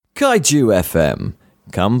Kaiju FM.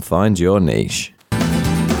 Come find your niche.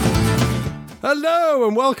 Hello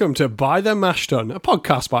and welcome to By the Mash Tun, a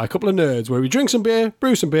podcast by a couple of nerds where we drink some beer,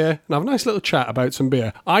 brew some beer, and have a nice little chat about some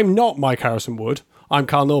beer. I'm not Mike Harrison Wood. I'm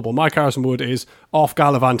Carl Noble. Mike Harrison Wood is off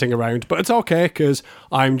gallivanting around, but it's okay because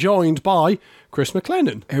I'm joined by Chris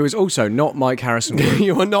McLennan. Who is also not Mike Harrison Wood.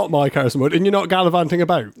 You are not Mike Harrison Wood, and you're not gallivanting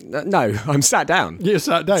about. No, I'm sat down. You're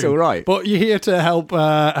sat down. It's all right. But you're here to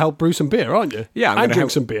help brew some beer, aren't you? Yeah, I'm and gonna drink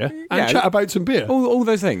help- some beer and chat about some beer. All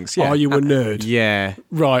those things, yeah. Are you a nerd? Yeah.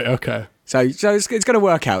 Right, okay. So it's going to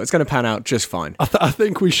work out. It's going to pan out just fine. I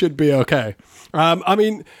think we should be okay. I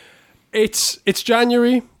mean, it's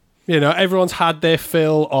January. You know, everyone's had their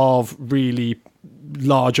fill of really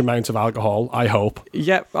large amounts of alcohol, I hope.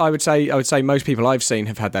 Yep, I would say most people I've seen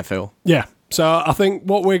have had their fill. Yeah. So I think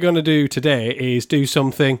what we're going to do today is do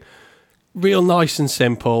something real nice and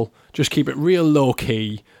simple. Just keep it real low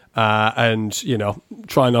key. And, you know,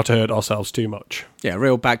 try not to hurt ourselves too much. Yeah,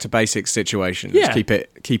 real back to basics situation. Yeah.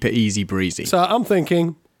 Just keep it easy breezy. So I'm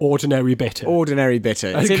thinking ordinary bitter. Ordinary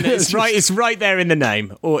bitter. It's right there in the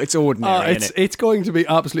name. Or it's ordinary. It's going to be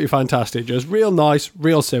absolutely fantastic. Just real nice,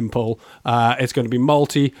 real simple. It's going to be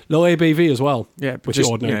malty, low ABV as well. Yeah, which just, is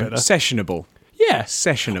ordinary bitter. Sessionable. Yeah,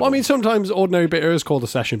 Sessionable. Well, I mean, sometimes ordinary bitter is called a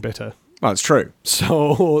session bitter. Well, it's true.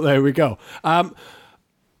 So there we go.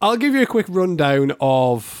 I'll give you a quick rundown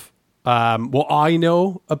of what I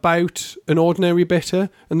know about an ordinary bitter,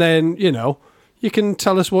 and then, you know, you can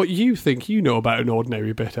tell us what you think you know about an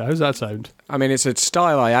ordinary bitter. How's that sound? I mean, it's a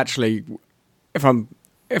style I actually, if I'm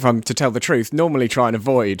to tell the truth, normally try and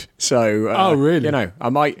avoid. So, oh, really? You know, I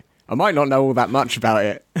might not know all that much about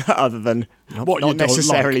it, other than not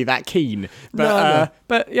necessarily that keen. But No.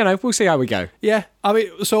 But you know, we'll see how we go. Yeah, I mean,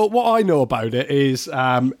 so what I know about it is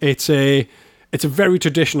it's a very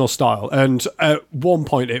traditional style, and at one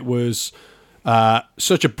point it was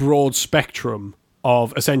such a broad spectrum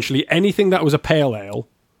of essentially anything that was a pale ale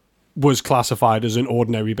was classified as an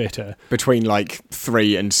ordinary bitter. Between like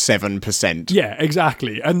 3 and 7%. Yeah,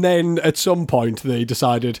 exactly. And then at some point they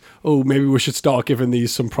decided, oh, maybe we should start giving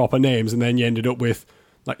these some proper names, and then you ended up with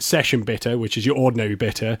like session bitter, which is your ordinary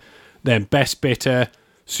bitter, then best bitter,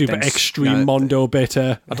 super extreme Mondo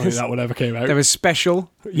bitter. I don't think that one ever came out. There was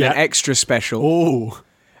special, Yeah. extra special. Oh,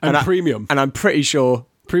 and premium. And I'm pretty sure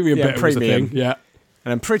Premium bitter was the thing, yeah.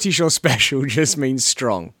 And I'm pretty sure special just means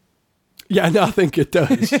strong. Yeah, no, I think it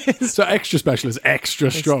does. So extra special is extra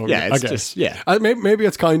strong, I guess. Just, yeah. Maybe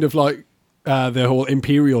it's kind of like the whole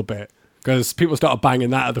imperial bit, because people started banging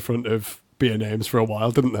that at the front of beer names for a while,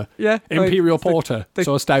 didn't they? Yeah. Imperial Porter,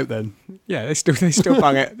 so a stout then. Yeah, they still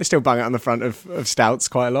bang it. They still bang it on the front of stouts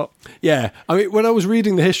quite a lot. Yeah, I mean, when I was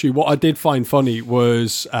reading the history, what I did find funny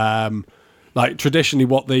was, like, traditionally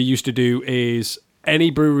what they used to do is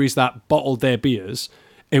any breweries that bottled their beers,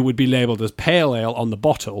 it would be labelled as pale ale on the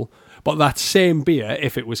bottle, but that same beer,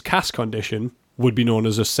 if it was cask condition, would be known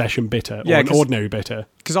as a session bitter or an ordinary bitter.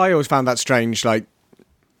 Because I always found that strange, like,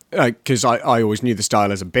 because I always knew the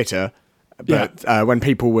style as a bitter, but when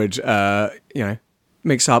people would,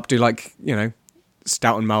 mix up, do like,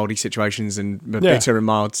 stout and mildy situations and bitter and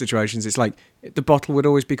mild situations, it's like the bottle would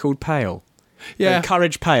always be called pale. Yeah,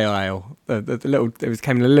 Courage Pale Ale. The little, it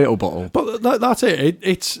came in a little bottle. But that's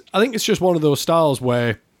it. I think it's just one of those styles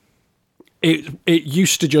where it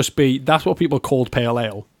used to just be, that's what people called pale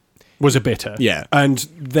ale, was a bitter. Yeah. And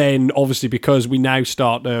then obviously because we now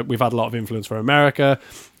we've had a lot of influence from America,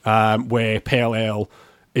 where pale ale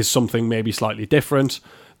is something maybe slightly different,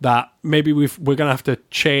 that maybe we're going to have to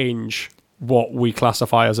change what we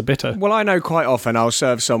classify as a bitter. Well, I know quite often I'll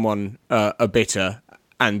serve someone a bitter,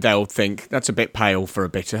 and they'll think that's a bit pale for a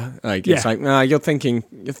bitter. Like it's like, nah, you're thinking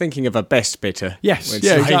of a best bitter. Yes,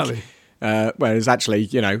 exactly. exactly. Whereas actually,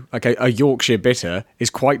 like a Yorkshire bitter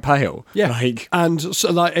is quite pale. Yeah, and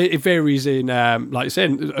so like it varies in, like I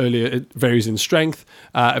said earlier, it varies in strength,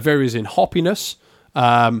 it varies in hoppiness.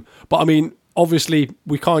 But I mean, obviously,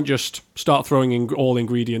 we can't just start throwing in all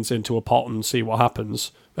ingredients into a pot and see what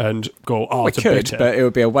happens and go, oh, it's a bitter. But it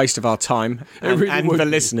would be a waste of our time and the be.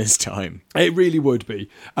 listeners' time. It really would be.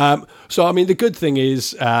 So, I mean, the good thing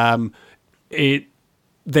is there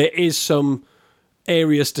is some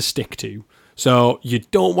areas to stick to. So you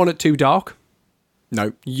don't want it too dark.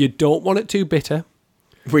 No. You don't want it too bitter.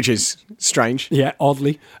 Which is strange. Yeah,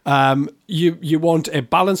 oddly. You want a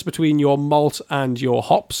balance between your malt and your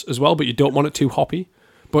hops as well, but you don't want it too hoppy.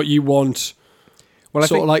 But you want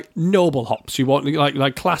sort of like noble hops. You want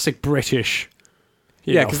like classic British.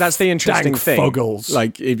 Because that's the interesting thing. Fuggles.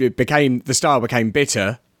 Like the style became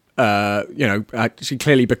bitter. Actually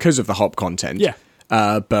clearly because of the hop content. Yeah.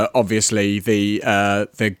 But obviously the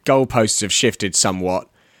goalposts have shifted somewhat.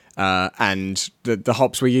 and the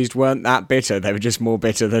hops we used weren't that bitter. They were just more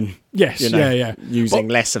bitter than using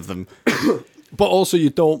less of them. But also, you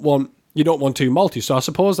don't want too malty. So I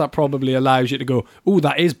suppose that probably allows you to go, "Ooh,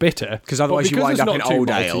 that is bitter," because otherwise you wind up in old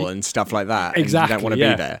malty, ale and stuff like that. Exactly, and you don't want to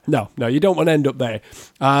be there. No, you don't want to end up there.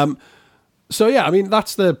 So yeah, I mean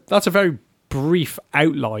that's a very brief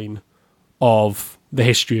outline of the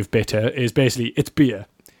history of bitter. Is basically it's beer.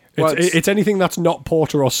 It's anything that's not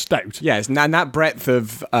porter or stout. Yes, and that breadth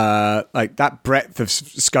of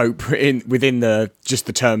scope within the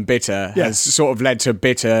term bitter has sort of led to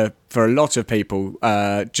bitter for a lot of people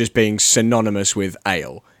just being synonymous with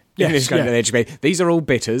ale. These are all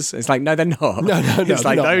bitters. It's like, no, they're not. No. It's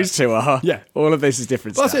like those two are. Yeah. All of this is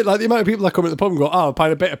different That's stuff. it. Like the amount of people that come at the pub and go, "Oh, a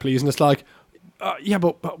pint of bitter, please," and it's like, yeah,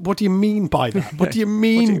 but what do you mean by that? What do you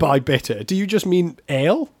mean by bitter? Do you just mean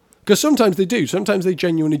ale? Because sometimes they do. Sometimes they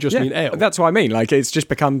genuinely just mean ale. That's what I mean. Like, it's just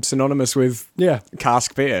become synonymous with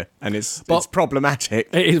cask beer, and it's problematic.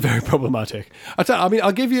 It is very problematic.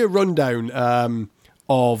 I'll give you a rundown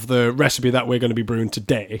of the recipe that we're going to be brewing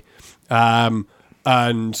today, and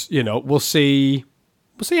we'll see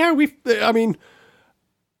how we. I mean,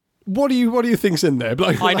 what do you think's in there?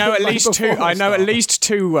 I know at least two. I know at least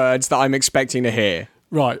two words that I'm expecting to hear.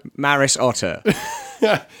 Right, Maris Otter.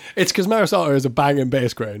 Yeah, it's because Maris Otter is a banging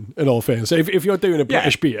base grain. In all fairness, so if you're doing a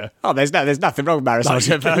British beer, there's nothing wrong with Maris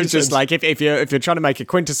Otter. But it's just like if you're trying to make a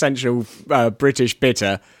quintessential British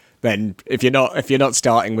bitter, then if you're not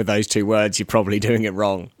starting with those two words, you're probably doing it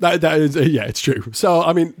wrong. That is it's true. So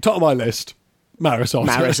I mean, top of my list, Maris Otter.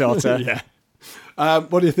 Maris Otter. Yeah.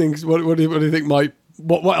 What do you think? What do you think might?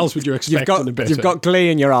 What else would you expect in a bitter? You've got glee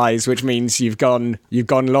in your eyes, which means you've gone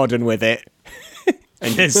Loddon with it,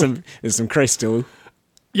 and there's some crystal.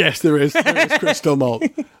 Yes, there is crystal malt.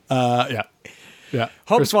 Yeah.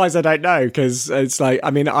 Hops wise, I don't know, because it's like, I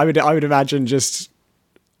mean, I would imagine just,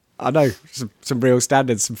 I don't know, some real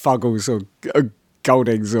standards, some Fuggles or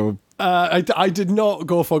Goldings or. I did not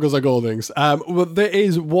go Fuggles or Goldings. Well, there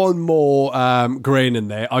is one more grain in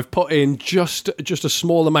there. I've put in just a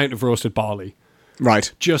small amount of roasted barley.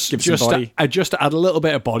 Right. Just to add a little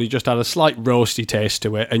bit of body, just add a slight roasty taste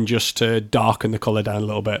to it, and just to darken the colour down a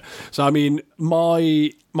little bit. So, I mean,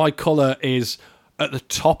 my colour is at the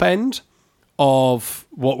top end of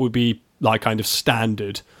what would be like kind of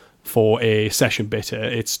standard for a session bitter.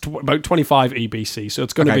 It's about 25 EBC, so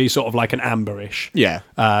it's going to be sort of like an amberish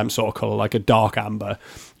sort of colour, like a dark amber.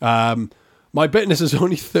 My bitterness is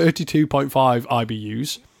only 32.5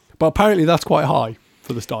 IBUs, but apparently that's quite high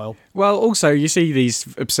for the style. Well, also you see these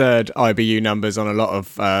absurd IBU numbers on a lot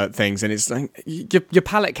of things, and it's like your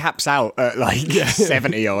palate caps out at like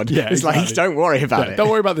 70 odd. Yeah, it's exactly. Like, don't worry about it. Don't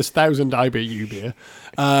worry about this 1,000 IBU beer.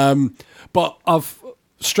 But of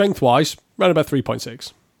strength wise, around about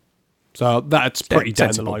 3.6. So that's pretty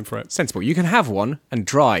down the line for it. Sensible. You can have one and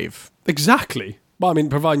drive. Exactly. Well, I mean,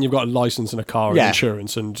 providing you've got a license and a car and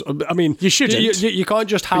insurance, and I mean, you shouldn't. You can't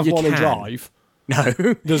just have one and drive. No,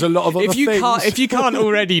 there's a lot of other things. If you can't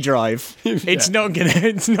already drive, it's not gonna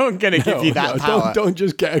give you that power. Don't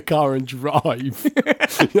just get a car and drive.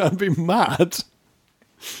 That'd be mad.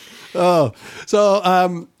 Oh,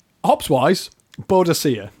 so hops wise,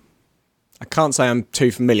 Boadicea. I can't say I'm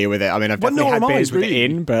too familiar with it. I mean, I've definitely had beers with it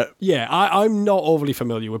in, but yeah, I'm not overly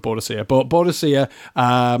familiar with Boadicea. But Boadicea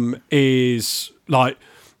is like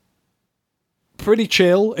pretty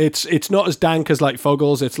chill. It's not as dank as like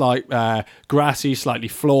Fuggles. It's like grassy, slightly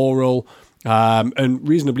floral, and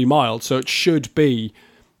reasonably mild. So it should be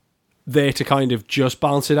there to kind of just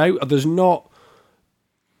balance it out. There's not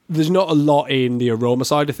a lot in the aroma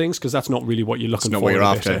side of things, because that's not really what you're looking for. It's not what you're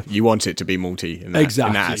after. You want it to be malty in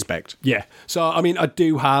that aspect. Yeah. So, I mean, I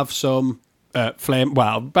do have some flame.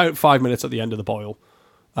 Well, about 5 minutes at the end of the boil.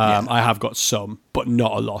 I have got some, but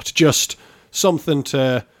not a lot. Just something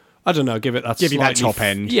to, I don't know, give you that top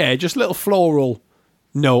end. Yeah, just a little floral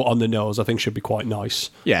note on the nose, I think should be quite nice.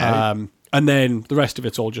 Yeah. And then the rest of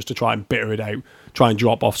it's all just to try and bitter it out, try and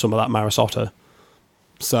drop off some of that Maris Otter.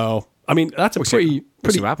 So, I mean, that's we'll see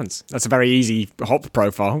what happens. That's a very easy hop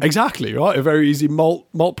profile. Exactly, right? A very easy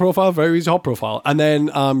malt profile, very easy hop profile. And then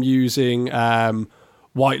I'm using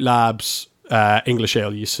White Labs English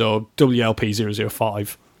Ale yeast, so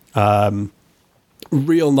WLP 005.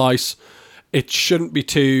 Real nice. It shouldn't be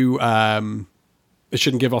too... it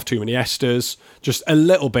shouldn't give off too many esters. Just a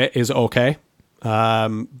little bit is okay.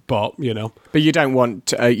 But, you know. But you don't want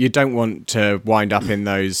to wind up in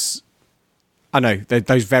those... I know,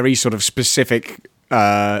 those very sort of specific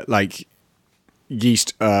like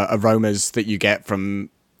yeast aromas that you get from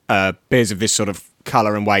beers of this sort of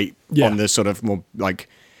colour and weight on the sort of more like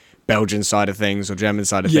Belgian side of things or German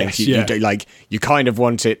side of Yes, things. You kind of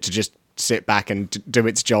want it to just sit back and do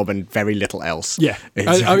its job and very little else. Yeah.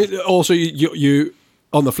 I mean, also, you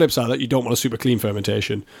on the flip side, that you don't want a super clean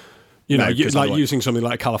fermentation. Like using something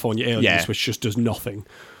like California ale yeast, which just does nothing.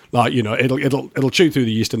 Like, it'll chew through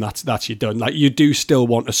the yeast and that's you done. Like, you do still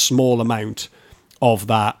want a small amount of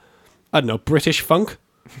that, I don't know, British funk?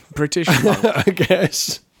 British funk. I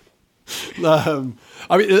guess. I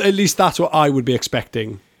mean, at least that's what I would be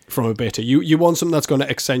expecting from a bitter. You want something that's going to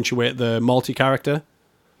accentuate the malty character,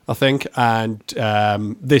 I think, and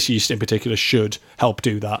this yeast in particular should help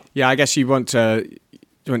do that. Yeah, I guess you want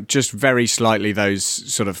just very slightly those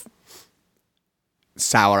sort of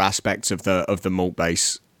sour aspects of the malt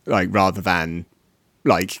base, like rather than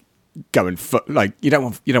like going like you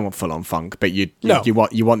don't want full on funk, but you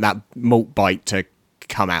want that malt bite to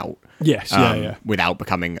come out. Yes, without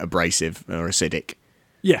becoming abrasive or acidic.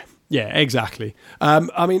 Yeah, exactly.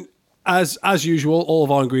 I mean, as usual, all of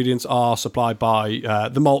our ingredients are supplied by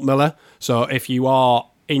the malt miller. So if you are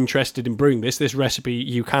interested in brewing this recipe,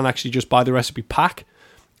 you can actually just buy the recipe pack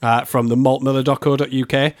from the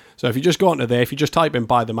maltmiller.co.uk. So if you just go onto there, if you just type in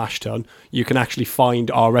buy the mash tun, you can actually find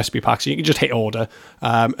our recipe pack. So you can just hit order,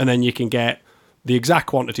 and then you can get the exact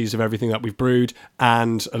quantities of everything that we've brewed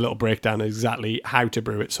and a little breakdown of exactly how to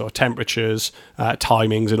brew it. So temperatures,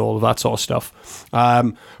 timings, and all of that sort of stuff.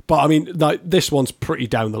 But I mean, like, this one's pretty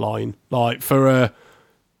down the line. Like, for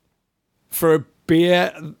a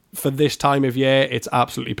beer for this time of year, it's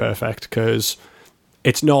absolutely perfect because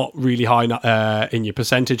it's not really high in your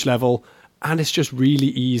percentage level, and it's just really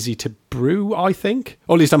easy to brew, I think.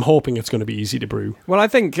 Or at least I'm hoping it's going to be easy to brew. Well, I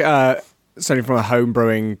think, certainly from a home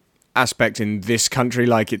brewing aspect in this country,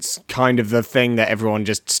 like, it's kind of the thing that everyone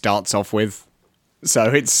just starts off with. So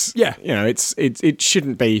it's, it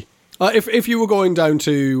shouldn't be. If you were going down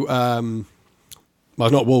to, well,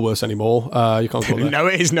 it's not Woolworths anymore. You can't go there. No,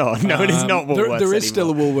 it is not. No, it is not Woolworths There is still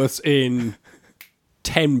a Woolworths in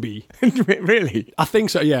Tenby. Really? I think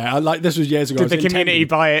so, yeah. Like, this was years ago. Did the community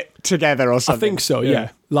buy it together or something? I think so,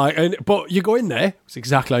 yeah. Like, but you go in there, it's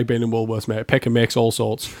exactly like being in Woolworths, mate. Pick and mix, all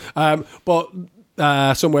sorts. But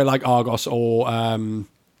somewhere like Argos or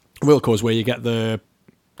Wilco's, where you get the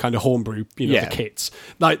kind of homebrew, the kits.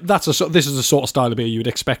 Like, this is the sort of style of beer you would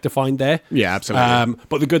expect to find there. Yeah, absolutely.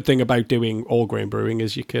 But the good thing about doing all grain brewing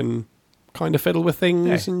is you can kind of fiddle with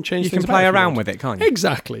things and change things. You can play around with it, can't you?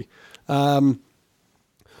 Exactly.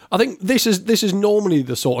 I think this is normally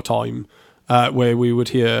the sort of time where we would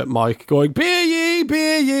hear Mike going, beer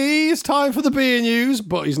ye, it's time for the beer news,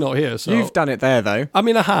 but he's not here. So you've done it there, though. I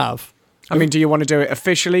mean, I have. I mean, do you want to do it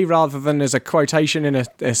officially rather than as a quotation in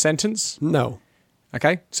a sentence? No.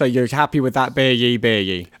 Okay, so you're happy with that beer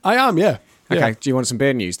ye? I am, yeah. Okay, yeah. Do you want some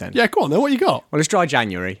beer news then? Yeah, go on then, what you got? Well, it's dry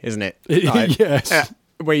January, isn't it? Yes.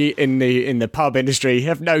 We, in the pub industry,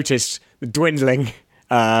 have noticed the dwindling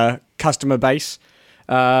customer base.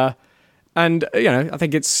 And, I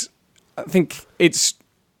think it's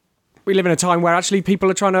we live in a time where actually people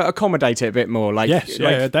are trying to accommodate it a bit more. Like, yes,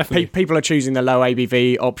 yeah, definitely. People are choosing the low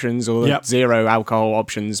ABV options or the zero alcohol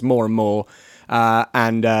options more and more.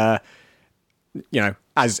 As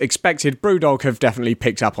expected, Brewdog have definitely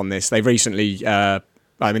picked up on this. They've recently,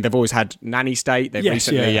 they've always had Nanny State. They've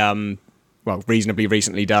reasonably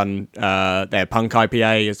recently done their Punk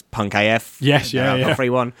IPA as Punk AF. Yes, alcohol-free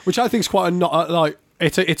one, which I think is quite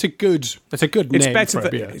it's a good name for a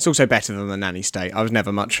beer. It's also better than the Nanny State. I was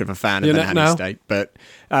never much of a fan of the Nanny State, but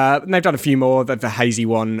they've done a few more. The hazy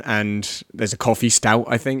one, and there's a coffee stout,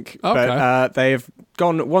 I think. Okay. But they've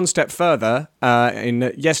gone one step further.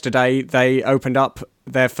 Yesterday, they opened up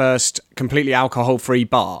their first completely alcohol-free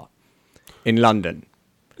bar in London.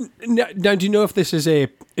 Now, do you know if this is a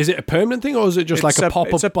permanent thing, or is it just like a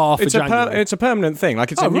pop-up bar for January? It's a permanent thing.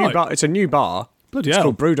 Like, it's a new bar. It's a new bar. Bloody it's hell.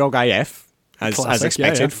 Called Brewdog AF. As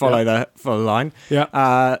expected, follow the line.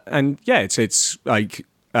 Yeah. It's like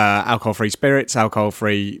alcohol-free spirits,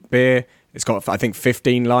 alcohol-free beer. It's got, I think,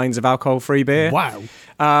 15 lines of alcohol-free beer. Wow.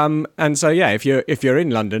 And so, if you're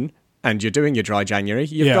in London and you're doing your dry January,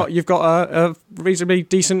 you've got a reasonably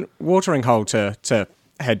decent watering hole to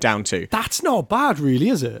head down to. That's not bad, really,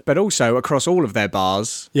 is it? But also across all of their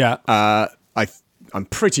bars, I'm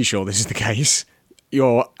pretty sure this is the case.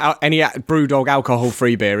 Any Brewdog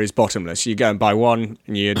alcohol-free beer is bottomless. You go and buy one,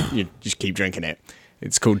 and you just keep drinking it.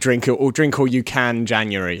 It's called Drink All You Can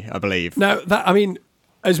January, I believe. Now,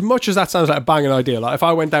 as much as that sounds like a banging idea, like if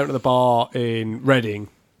I went down to the bar in Reading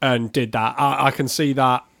and did that, I can see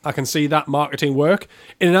that. I can see that marketing work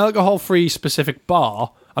in an alcohol-free specific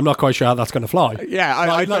bar. I'm not quite sure how that's going to fly.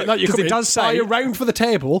 Yeah, because it does say you're round for the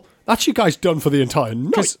table. That's you guys done for the entire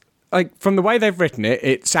night. like from the way they've written it,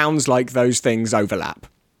 it sounds like those things overlap.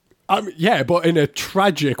 Yeah, but in a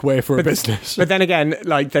tragic way for a business. But then again,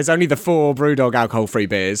 like there's only the 4 Brewdog alcohol-free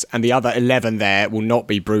beers, and the other 11 there will not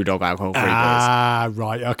be Brewdog alcohol-free beers. Ah,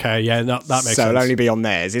 right. Okay, yeah, that makes sense. So it'll only be on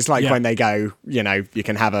theirs. It's like when they go, you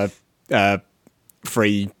can have a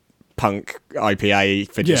free punk IPA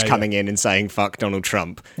for just coming in and saying fuck Donald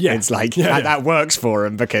Trump. Yeah. It's like that works for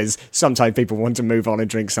them because sometimes people want to move on and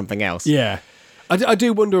drink something else. Yeah. I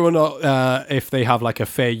do wonder or not if they have like a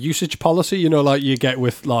fair usage policy, like you get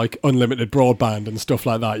with like unlimited broadband and stuff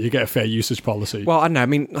like that. You get a fair usage policy. Well, I don't know. I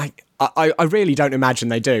mean, like, I really don't imagine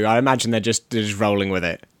they do. I imagine they're just rolling with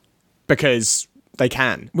it because they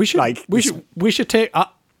can. We should take.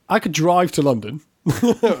 I could drive to London.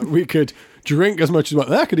 We could drink as much as we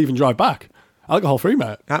want. I could even drive back. Alcohol free,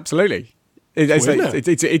 mate. Absolutely.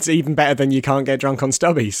 It's even better than you can't get drunk on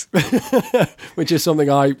stubbies, which is something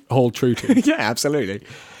I hold true to. Yeah, absolutely.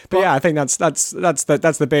 But yeah, I think that's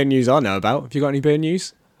the beer news I know about. Have you got any beer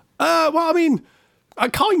news? Well, I mean,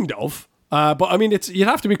 kind of. But I mean, you'd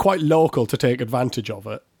have to be quite local to take advantage of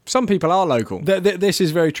it. Some people are local. This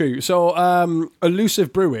is very true. So,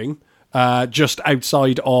 Elusive Brewing, just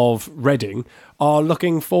outside of Reading, are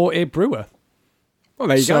looking for a brewer. Well,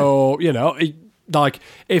 there you go. So, like,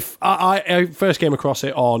 if I first came across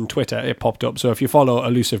it on Twitter, it popped up. So if you follow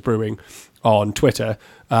Elusive Brewing on Twitter,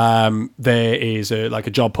 there is a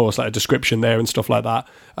job post, like a description there and stuff like that.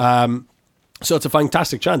 So it's a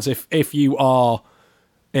fantastic chance if you are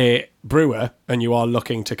a brewer and you are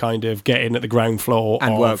looking to kind of get in at the ground floor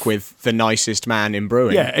and work with the nicest man in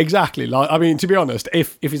brewing. Yeah, exactly. Like, I mean, to be honest,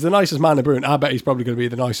 if he's the nicest man in brewing, I bet he's probably going to be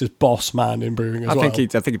the nicest boss man in brewing as well. I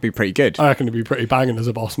think he'd be pretty good. I reckon he'd be pretty banging as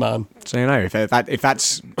a boss man. So if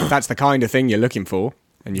that's the kind of thing you're looking for,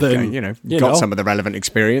 and you've got some of the relevant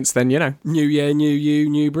experience, then new year, new you,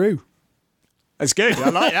 new brew. That's good. I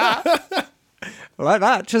like that. I like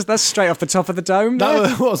that. That's straight off the top of the dome.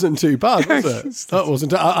 That wasn't too bad, was it? That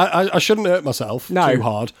wasn't. I shouldn't hurt myself too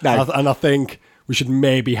hard. No. And I think we should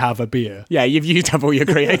maybe have a beer. Yeah, you've used up all your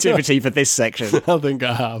creativity for this section. I think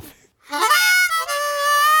I have.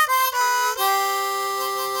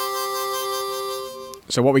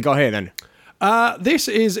 So what we got here then? This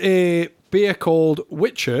is a beer called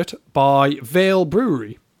Whitchurt by Vale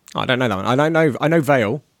Brewery. I don't know that one. I know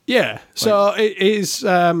Vale. Yeah, so it is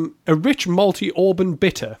a rich malty Auburn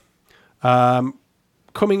bitter,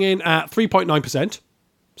 coming in at 3.9%.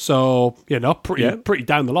 So, pretty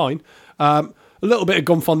down the line. A little bit of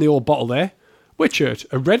gumph on the old bottle there. Whitchurt,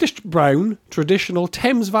 a reddish brown traditional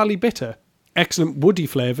Thames Valley bitter. Excellent woody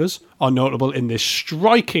flavours are notable in this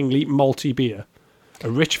strikingly malty beer. A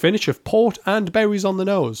rich finish of port and berries on the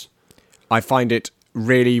nose. I find it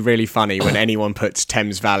really, really funny when anyone puts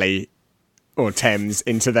Thames Valley or Thames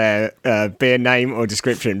into their beer name or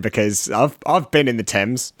description, because I've been in the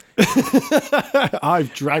Thames.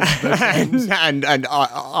 I've drank the Thames. and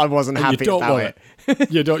I wasn't happy about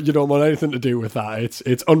it. You don't want anything to do with that.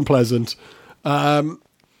 It's unpleasant.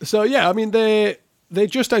 So yeah, I mean they're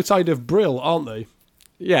just outside of Brill, aren't they?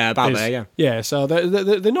 Yeah, about there. Yeah. Yeah, so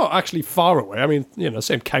they're not actually far away. I mean,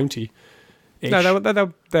 same county. No,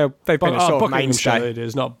 they've been a sort of mainstay. It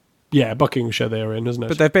is not. Yeah, Buckinghamshire they're in, isn't it?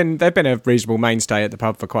 But they've been a reasonable mainstay at the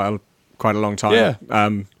pub for quite a long time. Yeah.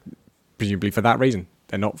 Presumably for that reason.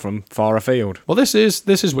 They're not from far afield. Well, this is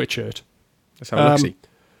Whitchurt. Let's have a look-see.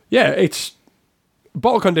 Yeah, it's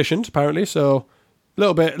bottle conditioned apparently, so a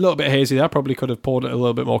little bit hazy there. Probably could have poured it a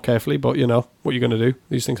little bit more carefully, but what are you going to do?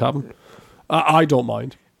 These things happen. I don't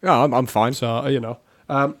mind. Oh, I'm fine. So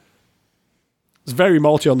it's very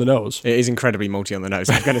malty on the nose. It is incredibly malty on the nose.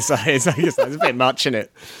 I'm going to say it's a bit much in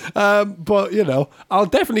it. But I'll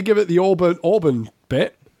definitely give it the Auburn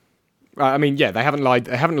bit. I mean, yeah, they haven't lied.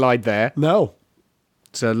 They haven't lied there. No,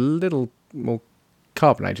 it's a little more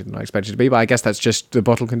carbonated than I expected it to be, but I guess that's just the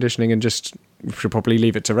bottle conditioning, and just we should probably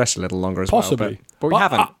leave it to rest a little longer as possibly. Well. But we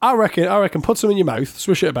haven't. I reckon. Put some in your mouth,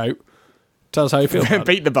 swish it about. Tell us how you feel.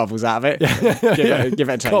 Beat the bubbles out of it. Give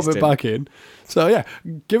it a taste. Come it back in. So yeah,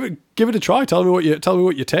 give it a try. Tell me what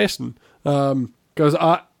you're tasting.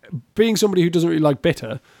 Because being somebody who doesn't really like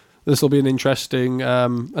bitter, this will be an interesting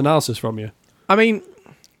analysis from you. I mean,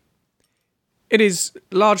 it is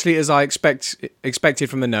largely as I expected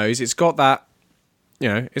from the nose. It's got that,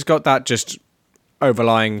 it's got that just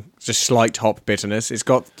overlying, just slight hop bitterness. It's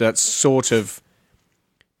got that sort of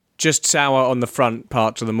just sour on the front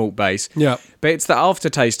part of the malt base. Yeah. But it's the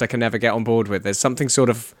aftertaste I can never get on board with. There's something sort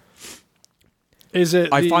of...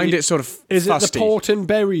 I find it sort of Is fusty. It the port and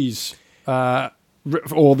berries,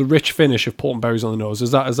 or the rich finish of port and berries on the nose?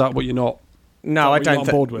 Is that what you're not... No, I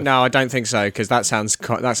don't think so, because that sounds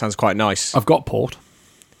quite nice. I've got port.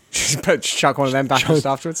 Just chuck one of them back just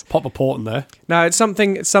afterwards. Pop a port in there. No, it's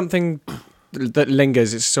something that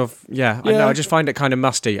lingers. It's sort of I know. I just find it kind of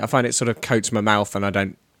musty. I find it sort of coats my mouth, and I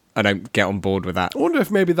don't get on board with that. I wonder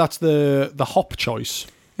if maybe that's the hop choice.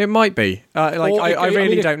 It might be. I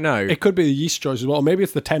really don't know. It could be the yeast choice as well. Maybe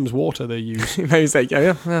it's the Thames water they use. Maybe it's like,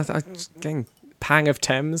 I'm getting pang of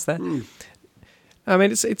Thames there. I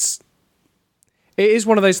mean, it is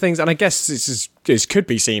one of those things, and I guess this could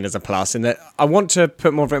be seen as a plus in that I want to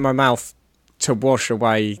put more of it in my mouth to wash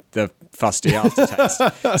away the fusty aftertaste.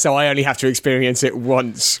 So I only have to experience it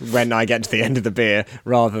once when I get to the end of the beer,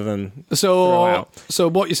 rather than throw out. So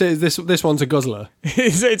what you say is this one's a guzzler.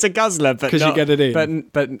 It's a guzzler, but because you get it in.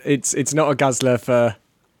 But it's not a guzzler for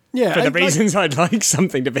the reasons I'd like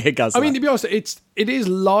something to be a guzzler. I mean, to be honest, it is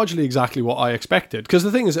largely exactly what I expected. Because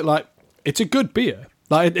the thing is that it's a good beer.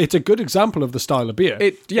 Like it's a good example of the style of beer.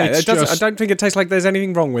 It doesn't. I don't think it tastes like there's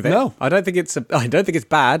anything wrong with it. No, I don't think it's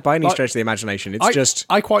bad by any stretch of the imagination.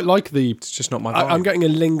 I quite like It's just not my vibe. I'm getting a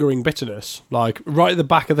lingering bitterness, like right at the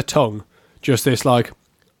back of the tongue. Just this like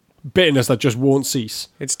bitterness that just won't cease.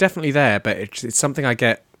 It's definitely there, but it's something I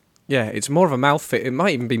get. Yeah, it's more of a mouthfeel. It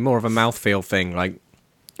might even be more of a mouthfeel thing, like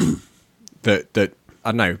that.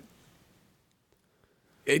 I don't know.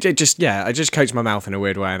 It just coats my mouth in a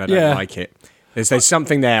weird way, and I don't like it. There's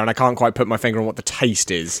something there, and I can't quite put my finger on what the taste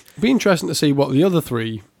is. It'd be interesting to see what the other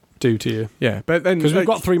three do to you. Yeah, but then because we've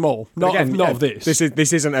got three more, not of this.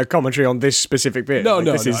 This isn't a commentary on this specific beer. No.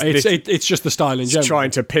 It's just the style in general.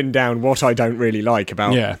 Trying to pin down what I don't really like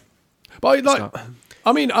about. Yeah, but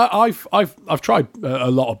I mean, I've tried a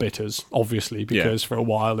lot of bitters, obviously, because for a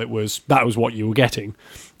while that was what you were getting,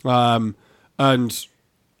 and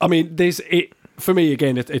I mean, for me,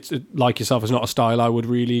 again, it's like yourself, it's not a style I would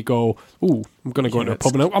really go, ooh, I'm going to go into a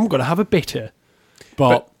pub and I'm going to have a bitter.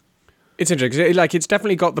 But it's interesting, because it's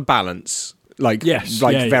definitely got the balance,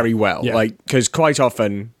 very well. Yeah. Like, because quite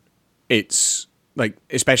often it's, like,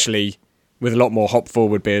 especially with a lot more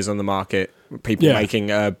hop-forward beers on the market, people making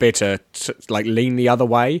a bitter, lean the other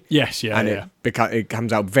way. Yes, yeah, and it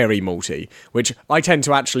comes out very malty, which I tend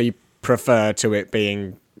to actually prefer to it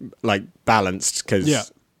being, balanced, because... Yeah.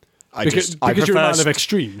 Because you're a man of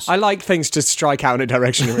extremes. I like things to strike out in a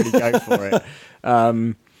direction and really go for it.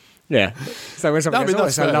 So when someone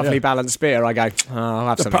goes, it's a lovely balanced beer, I go, I'll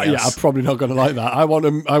have something else. Yeah, I'm probably not going to like that. I want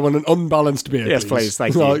an unbalanced beer, yes, please,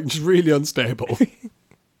 thank you. Just really unstable.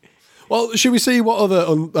 Well, should we see what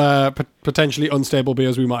other potentially unstable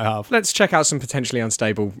beers we might have? Let's check out some potentially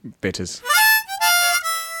unstable bitters.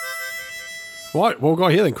 Right, what have we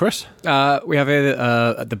got here then, Chris? We have here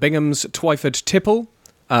the Bingham's Twyford Tipple,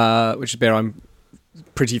 which is a beer I'm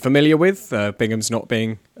pretty familiar with. Bingham's not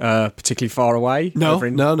being particularly far away. No,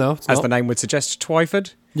 as not. The name would suggest,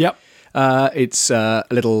 Twyford. Yep. It's a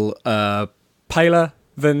little paler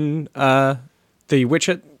than the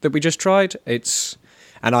Witcher that we just tried.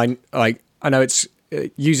 I know it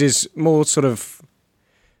uses more sort of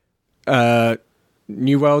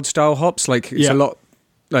New World style hops. It's a lot.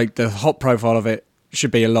 The hop profile of it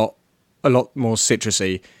should be a lot more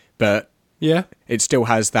citrusy, but it still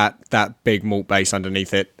has that big malt base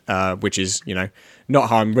underneath it, which is not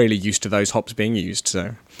how I'm really used to those hops being used.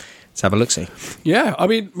 So let's have a look see. Yeah, I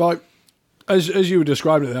mean, as you were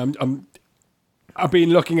describing it, I've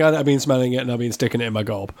been looking at it, I've been smelling it, and I've been sticking it in my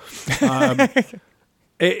gob.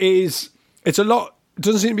 It's a lot. It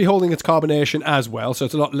doesn't seem to be holding its carbonation as well, so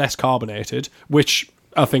it's a lot less carbonated, which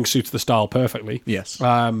I think suits the style perfectly. Yes.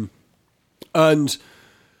 And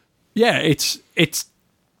yeah, it's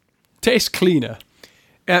tastes cleaner.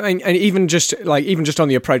 I mean, and even just on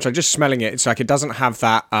the approach, just smelling it, it's it doesn't have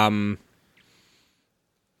that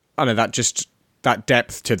that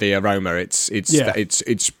depth to the aroma.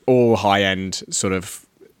 It's all high end sort of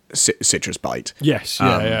citrus bite. Yes,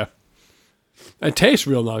 yeah. It tastes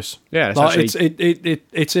real nice. Yeah,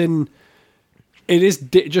 it is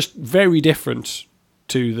just very different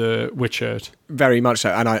to the Witcher. Very much so,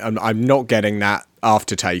 and I'm not getting that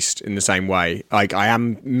aftertaste in the same way. I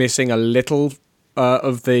am missing a little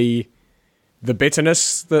of the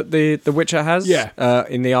bitterness that the Witcher has.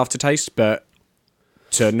 In the aftertaste, but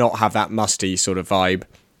to not have that musty sort of vibe,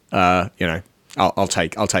 I'll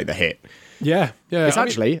take the hit. Yeah. It's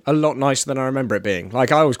actually a lot nicer than I remember it being. I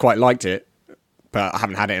always quite liked it, but I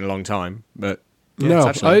haven't had it in a long time. But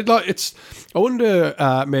I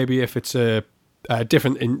wonder maybe if it's a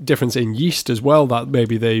difference in yeast as well, that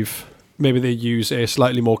maybe they use a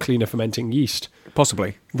slightly more cleaner fermenting yeast,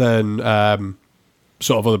 possibly, than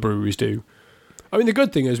sort of other breweries do. I mean, the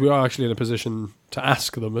good thing is we are actually in a position to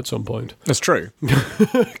ask them at some point. That's true,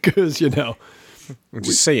 because we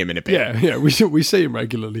just see him in a bit. Yeah, we see him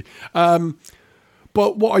regularly.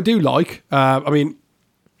 But what I do like, I mean,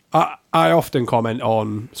 I often comment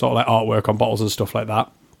on sort of like artwork on bottles and stuff like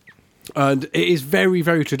that. And it is very,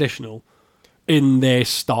 very traditional in their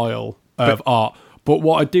style of art. But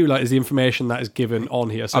what I do like is the information that is given on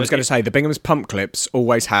here. So I was going to say, the Bingham's pump clips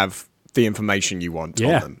always have the information you want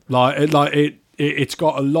on them. It's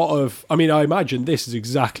got a lot of... I mean, I imagine this is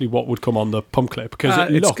exactly what would come on the pump clip,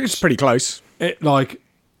 because it's pretty close.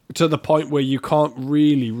 To the point where you can't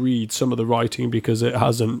really read some of the writing because it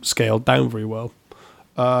hasn't scaled down very well.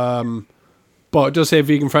 But it does say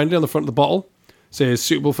vegan friendly on the front of the bottle. It says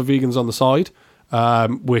suitable for vegans on the side,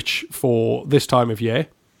 which for this time of year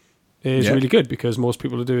is really good, because most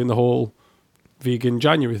people are doing the whole vegan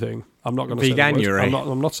January thing. I'm not going to say that word.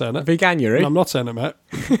 I'm not saying it. Veganuary? I'm not saying it, mate.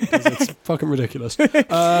 Because it's fucking ridiculous. So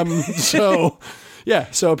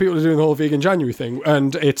people are doing the whole vegan January thing,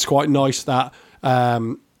 and it's quite nice that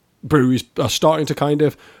breweries are starting to kind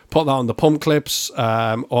of put that on the pump clips,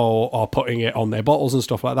 or putting it on their bottles and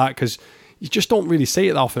stuff like that, because you just don't really see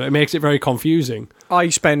it that often. It makes it very confusing. I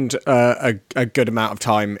spend a good amount of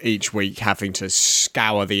time each week having to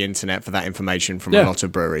scour the internet for that information from a lot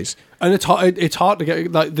of breweries. And it's hard to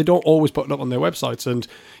get, like, they don't always put it up on their websites. And,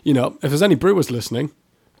 you know, if there's any brewers listening,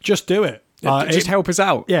 just do it. Just help us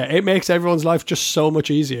out. Yeah, it makes everyone's life just so much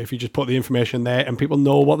easier if you just put the information there and people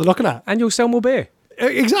know what they're looking at. And you'll sell more beer.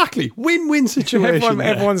 Exactly. Win-win situation.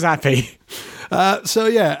 Everyone's happy. So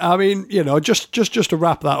yeah, I mean, you know, just to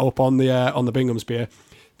wrap that up on the Bingham's beer,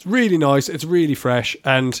 it's really nice, it's really fresh,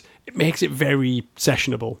 and it makes it very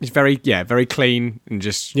sessionable. It's very clean and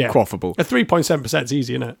just quaffable. At 3.7% is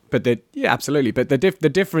easy, isn't it? But absolutely. But the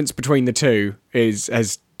difference between the two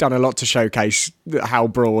has done a lot to showcase how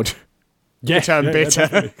broad the term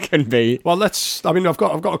bitter can be. Well, I've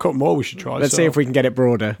got a couple more we should try. Let's see if we can get it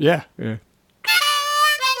broader. Yeah.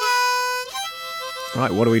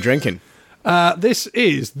 Right, what are we drinking? This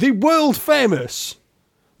is the world famous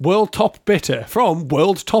World Top Bitter from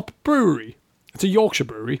World Top Brewery. It's a Yorkshire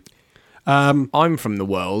brewery. I'm from the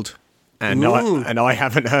world, and I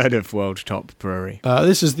haven't heard of World Top Brewery.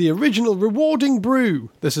 This is the original rewarding brew.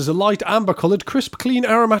 This is a light amber-coloured, crisp, clean,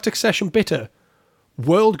 aromatic session bitter.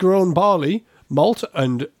 World-grown barley, malt,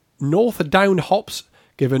 and North Down hops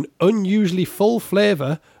give an unusually full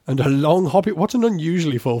flavour and a long hoppy... What's an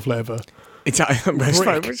unusually full flavour?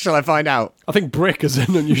 Shall I find out? I think brick is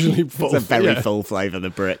an unusually full. It's a very full flavour, the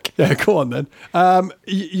brick. Yeah, go on then.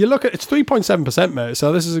 You look at it's 3.7%, mate.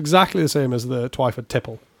 So this is exactly the same as the Twyford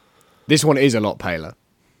Tipple. This one is a lot paler.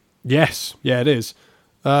 Yes, yeah, it is.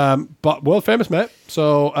 But world famous, mate.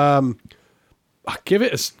 So give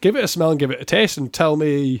it a smell and give it a taste, and tell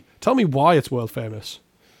me why it's world famous.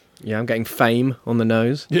 Yeah, I'm getting fame on the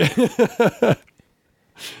nose. Yeah.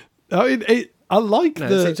 I like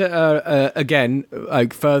again,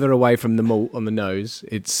 like further away from the malt on the nose.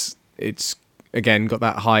 It's again got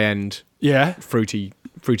that high end, fruity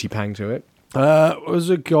pang to it. What has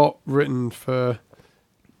it got written for?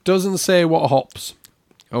 Doesn't say what hops.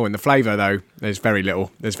 Oh, and the flavour though, there's very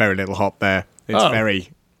little hop there. It's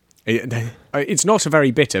it's not a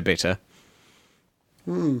very bitter.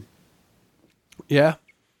 Yeah.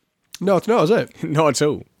 No, it's not, is it? Not at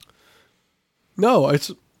all. No,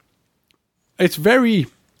 it's very,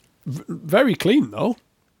 very clean though.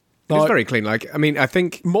 It's very clean. Like, I mean, I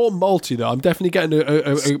think more malty though. I'm definitely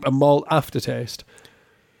getting a malt aftertaste.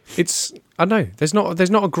 I don't know. There's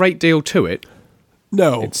not a great deal to it.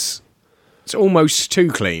 No, it's almost too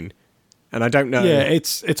clean, and I don't know. Yeah,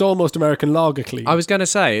 it's almost American lager clean. I was going to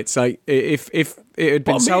say it's like if it had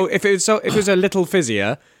been if it was a little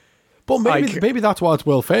fizzier. But maybe that's why it's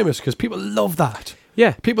world famous, because people love that.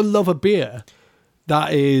 Yeah, people love a beer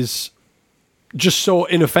that is just so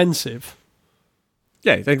inoffensive.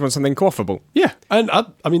 Yeah, they want something quaffable. Yeah, and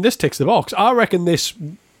I mean, this ticks the box. I reckon this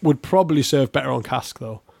would probably serve better on cask,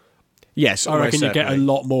 though. Yes, I reckon you get a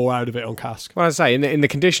lot more out of it on cask. Well, I say, in the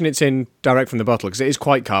condition it's in direct from the bottle, because it is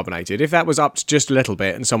quite carbonated. If that was upped just a little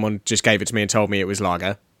bit and someone just gave it to me and told me it was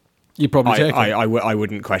lager, you'd probably take it. I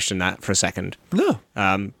wouldn't question that for a second. No.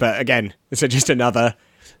 But again, it's just another...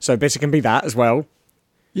 So bitter can be that as well.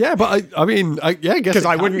 Yeah, but I guess because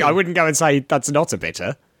I wouldn't go and say that's not a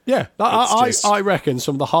bitter. Yeah, I reckon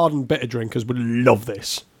some of the hardened bitter drinkers would love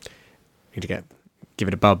this. Need to give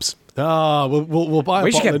it a Bubs. We'll buy.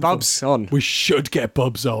 We should get Bubs on. We should get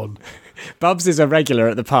Bubs on. Bubs is a regular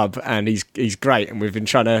at the pub, and he's great. And we've been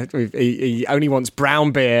trying to. He only wants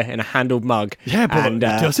brown beer in a handled mug. Yeah, but he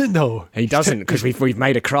doesn't though. He doesn't, because we've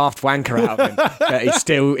made a craft wanker out of him. But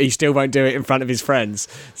he still won't do it in front of his friends.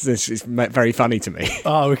 So it's very funny to me.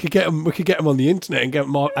 Oh, we could get him on the internet and get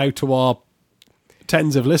him out to our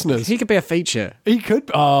tens of listeners. He could be a feature. He could.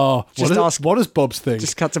 Oh, what does Bubs think?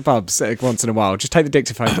 Just cut to Bubs once in a while. Just take the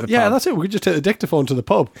dictaphone to the pub. Yeah, that's it. We could just take the dictaphone to the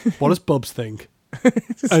pub. What does Bubs think?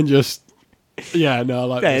 And just. Yeah, no,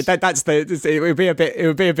 like yeah, it would be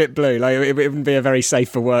a bit blue. Like it wouldn't be a very safe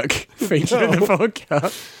for work feature in the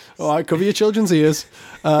podcast. All right, cover your children's ears.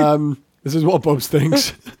 This is what Bubs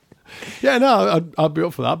thinks. Yeah, no, I'd be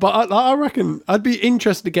up for that. But I reckon I'd be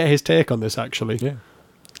interested to get his take on this, actually. Yeah,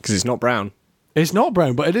 because it's not brown. It's not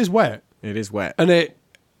brown, but it is wet. It is wet, and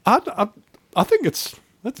I think it's.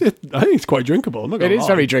 I think it's quite drinkable. I'm not gonna lie.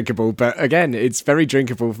 Very drinkable, but again, it's very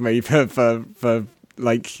drinkable for me for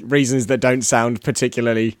like reasons that don't sound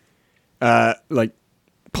particularly like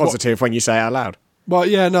positive when you say it out loud. Well,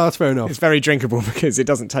 yeah, no, that's fair enough. It's very drinkable because it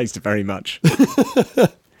doesn't taste very much.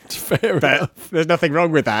 It's fair enough. There's nothing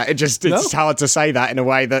wrong with that. It's hard to say that in a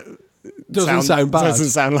way that doesn't sound bad. Doesn't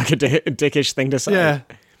sound like a dickish thing to say. Yeah.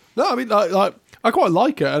 No, I mean, like I quite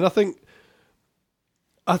like it, and I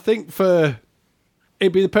think for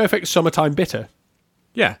it'd be the perfect summertime bitter.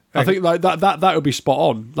 Yeah, I think like that would be spot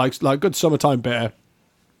on. Like good summertime bitter.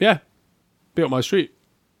 Yeah, be up my street.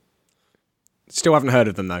 Still haven't heard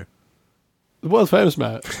of them though. The world famous,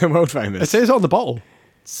 mate. World famous. It says it on the bottle.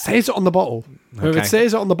 Okay. If it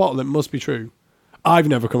says it on the bottle, it must be true. I've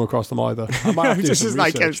never come across them either. I might have to do some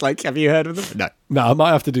research. It's like, have you heard of them? No, I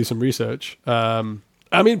might have to do some research. I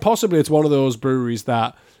mean, possibly it's one of those breweries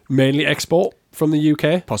that mainly export from the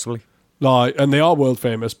UK. Possibly. And they are world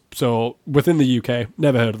famous, so within the UK,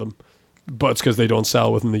 never heard of them. But it's because they don't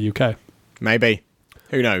sell within the UK. Maybe.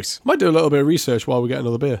 Who knows? Might do a little bit of research while we get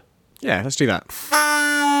another beer. Yeah, let's do that.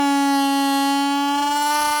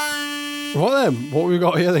 What then? What have we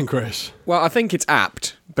got here then, Chris? Well, I think it's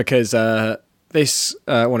apt because this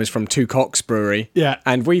one is from Two Cocks Brewery. Yeah.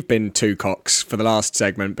 And we've been Two Cocks for the last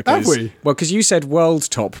segment because... Have we? Well, because you said World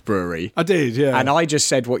Top Brewery. I did, yeah. And I just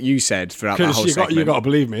said what you said throughout that whole segment. Because you got to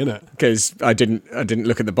believe me, innit? Because I didn't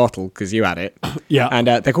look at the bottle because you had it. Yeah. And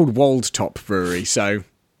they're called Wold Top Brewery, so...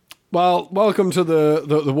 Well, welcome to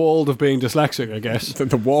the world of being dyslexic, I guess.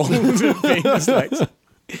 the world of being dyslexic.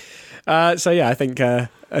 So yeah, I think a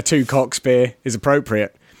Two Cocks beer is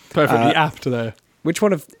appropriate. Perfectly apt there. Which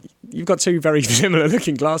one of... You've got two very similar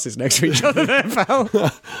looking glasses next to each other there, pal.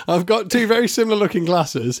 I've got two very similar looking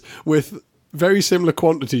glasses with very similar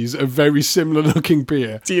quantities of very similar looking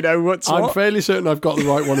beer. Do you know what's what? I'm fairly certain I've got the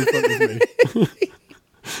right one in front of me.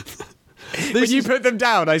 When you put them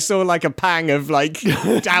down, I saw like a pang of like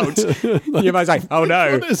doubt. You might say, oh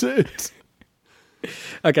no. What is it?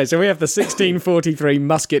 Okay, so we have the 1643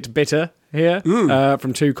 Musket Bitter here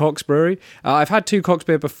from Two Cocks Brewery. I've had Two Cocks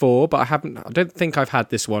beer before, but I don't think I've had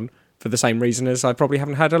this one for the same reason as I probably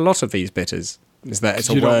haven't had a lot of these bitters. Is that it's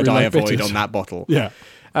a word I avoid bitters on that bottle. Yeah.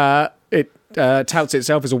 It touts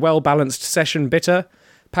itself as a well-balanced session bitter,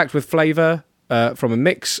 packed with flavour from a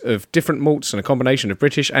mix of different malts and a combination of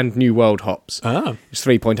British and New World hops. It's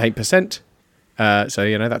 3.8%. So,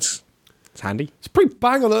 you know, that's handy. It's pretty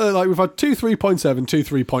bang on. Like we've had 2 3.7, 2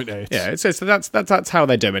 3.8. Yeah, so that's how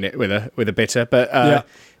they're doing it with a bitter. But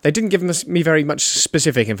they didn't give me very much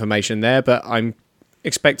specific information there. But I'm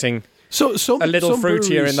expecting a little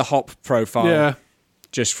fruitier in the hop profile. Yeah,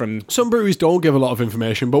 just from some breweries don't give a lot of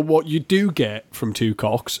information, but what you do get from Two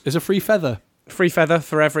Cocks is a free feather. Free feather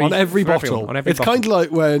for every on every bottle. It's kind of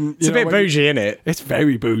like when it's a bit bougie, isn't it? It's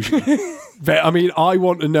very bougie. I mean, I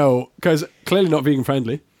want to know because clearly not vegan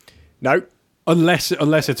friendly. No. Unless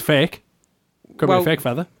it's fake. Could be a fake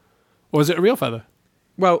feather. Or is it a real feather?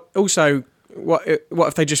 Well, also, what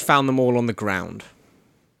if they just found them all on the ground?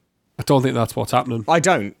 I don't think that's what's happening. I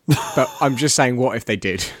don't. But I'm just saying, what if they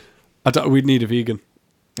did? We'd need a vegan.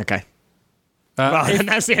 Okay. And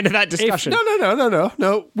that's the end of that discussion.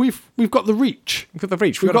 No. We've got the reach. We've got the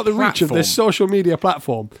reach. We've got the reach of this social media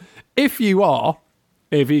platform. If you are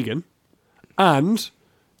a vegan and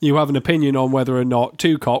you have an opinion on whether or not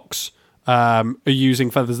Two Cocks are using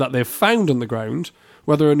feathers that they've found on the ground,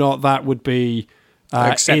 whether or not that would be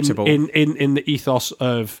acceptable in the ethos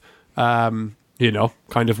of kind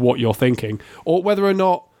of what you're thinking, or whether or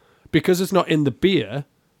not because it's not in the beer,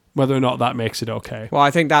 whether or not that makes it okay. Well, I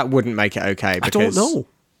think that wouldn't make it okay. Because, I don't know.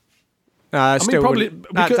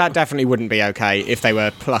 That definitely wouldn't be okay if they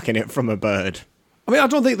were plucking it from a bird. I mean, I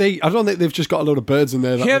don't think they've just got a load of birds in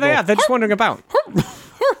there. Yeah, they are. They're just wandering about.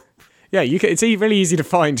 Yeah, it's really easy to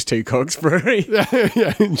find Two Cocks Brewery.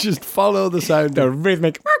 Yeah, just follow the sound. The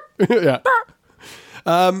rhythmic. Yeah.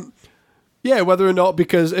 Yeah, whether or not,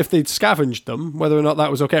 because if they'd scavenged them, whether or not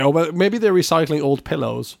that was okay. Or maybe they're recycling old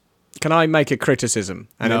pillows. Can I make a criticism?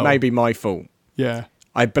 And No. It may be my fault. Yeah.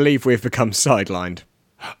 I believe we've become sidelined.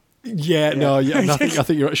 Yeah, no, yeah. I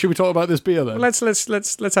think you're right. Should we talk about this beer then? Let's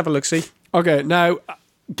have a look. See. Okay, now,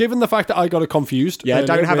 given the fact that I got it confused, Yeah,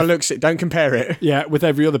 don't have a look. Don't compare it. Yeah, with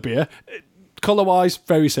every other beer, color wise,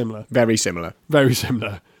 very similar. Very similar. Very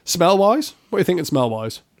similar. Smell wise, what do you think? It's smell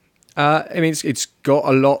wise. I mean, it's got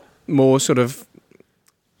a lot more sort of.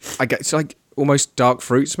 I guess it's like almost dark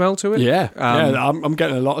fruit smell to it. Yeah, I'm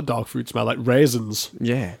getting a lot of dark fruit smell, like raisins.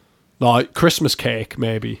 Yeah. Like Christmas cake,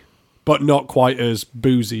 maybe, but not quite as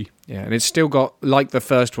boozy. Yeah, and it's still got, like the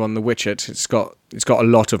first one, the Witchet. It's got a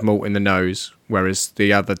lot of malt in the nose, whereas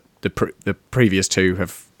the previous two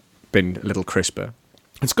have been a little crisper.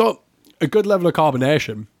 It's got a good level of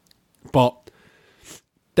carbonation, but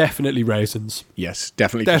definitely raisins. Yes,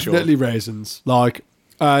 definitely. Definitely for sure. raisins. Like,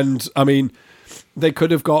 and I mean, they could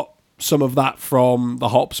have got some of that from the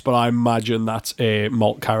hops, but I imagine that's a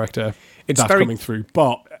malt character that's coming through.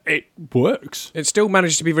 But it works. It still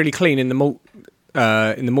managed to be really clean in the malt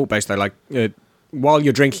base though. Like while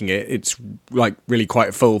you're drinking it, it's like really quite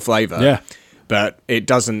a full flavour. Yeah, but it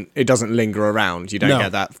doesn't linger around. You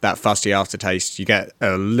don't get that fusty aftertaste. You get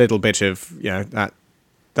a little bit of that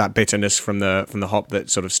bitterness from the hop that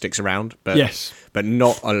sort of sticks around. But yes, but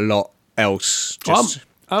not a lot else.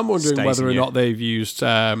 I'm wondering whether or not they've used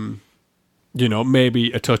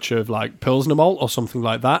maybe a touch of like Pilsner malt or something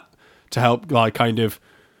like that to help like kind of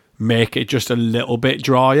make it just a little bit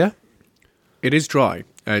drier. It is dry,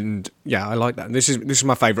 and yeah, I like that. And this is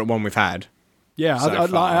my favourite one we've had. Yeah,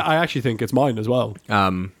 I actually think it's mine as well.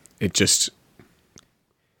 It just,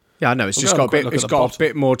 yeah, I know it's just got a bit. It's got a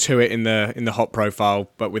bit more to it in the hop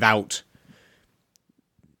profile, but without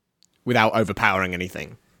overpowering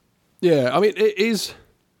anything. Yeah, I mean it is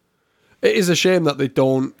a shame that they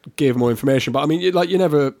don't give more information. But I mean, you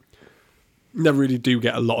never really do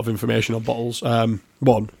get a lot of information on bottles.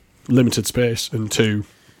 One, limited space, and two,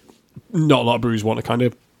 not a lot of breweries want to kind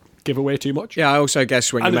of give away too much. Yeah, I also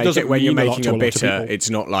guess when you're making a bitter,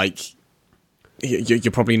 it's not like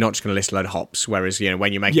you're probably not just going to list a load of hops. Whereas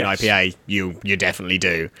when you're making an IPA, you definitely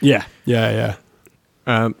do. Yeah.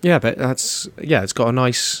 But it's got a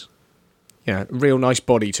nice, real nice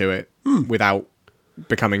body to it without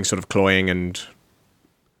becoming sort of cloying. And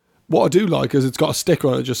what I do like is it's got a sticker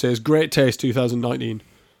on it that just says "Great Taste 2019."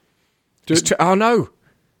 Oh no.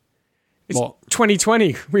 It's what?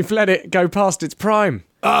 2020. We've let it go past its prime.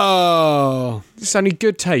 Oh. It's only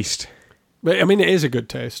good taste. But, I mean, it is a good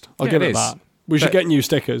taste. I'll give it that. We should get new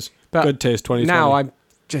stickers. Good Taste 2020. Now I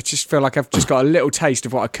just feel like I've just got a little taste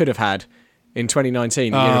of what I could have had in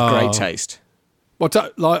 2019, the year of great taste.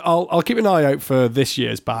 I'll keep an eye out for this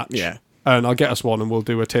year's batch. Yeah. And I'll get us one and we'll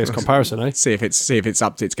do a taste comparison, eh? See if it's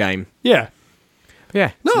up to its game. Yeah.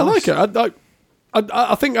 Yeah. No, I like it.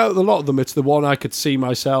 I think out of a lot of them, it's the one I could see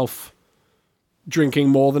myself drinking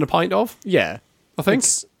more than a pint of. Yeah. I think.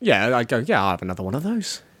 I'll have another one of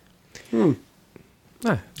those. No,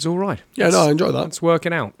 it's all right. Yeah, I enjoy that. It's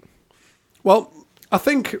working out. Well, I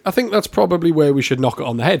think that's probably where we should knock it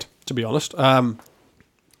on the head, to be honest.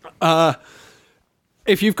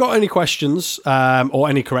 If you've got any questions or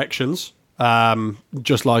any corrections,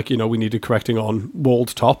 just like, we needed correcting on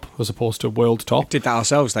World Top as opposed to World Top. Did that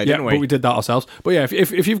ourselves, though, didn't we? Yeah, but we did that ourselves. But yeah,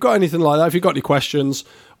 if you've got anything like that, if you've got any questions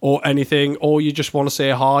or anything, or you just want to say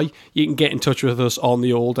hi, you can get in touch with us on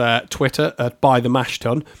the old Twitter at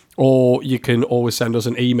bythemashton, or you can always send us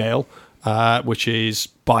an email, which is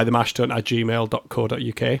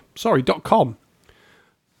bythemashton@gmail.co.uk. Sorry, .com.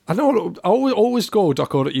 I know, I always go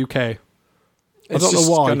 .co.uk. I don't know why. It's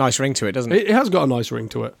got a nice ring to it, doesn't it? It has got a nice ring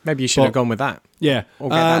to it. Maybe you should have gone with that. Yeah. Or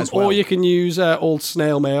get that as well. Or you can use old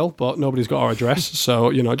snail mail, but nobody's got our address.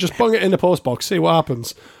 So, just bung it in the post box, see what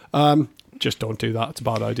happens. Just don't do that. It's a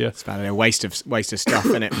bad idea. It's about a waste of stuff,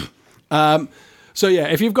 isn't it? So, yeah,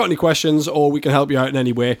 if you've got any questions or we can help you out in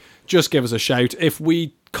any way, just give us a shout. If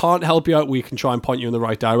we can't help you out, we can try and point you in the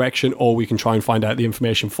right direction, or we can try and find out the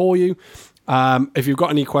information for you. If you've got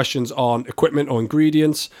any questions on equipment or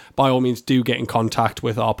ingredients, by all means do get in contact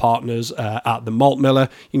with our partners at the Malt Miller.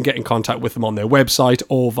 You can get in contact with them on their website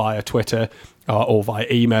or via Twitter or via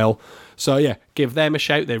email. So yeah, give them a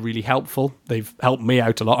shout. They're really helpful. They've helped me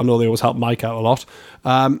out a lot. I know they always help Mike out a lot.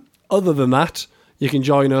 Other than that, you can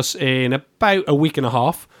join us in about a week and a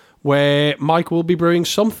half where Mike will be brewing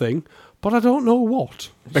something, but I don't know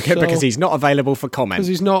what. Because he's not available for comment. Because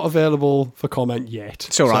he's not available for comment yet.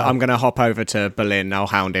 It's all right. I'm going to hop over to Berlin. I'll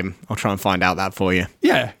hound him. I'll try and find out that for you.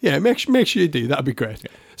 Yeah. Make sure you do. That'd be great.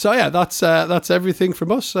 Yeah. So yeah, that's everything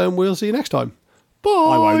from us, and we'll see you next time.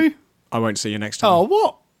 Bye. I won't see you next time. Oh,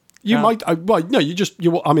 what? You might. Well, no,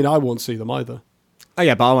 I mean, I won't see them either. Oh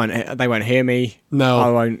yeah, but they won't hear me. No,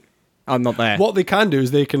 I won't. I'm not there. What they can do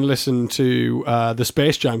is they can listen to the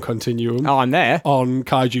Space Jam Continuum Oh, I'm there. on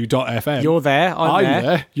kaiju.fm. You're there. I'm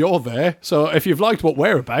there. You're there. So if you've liked what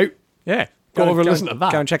we're about, Yeah. Go over and listen to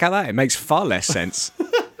that. Go and check out that. It makes far less sense.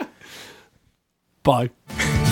 bye.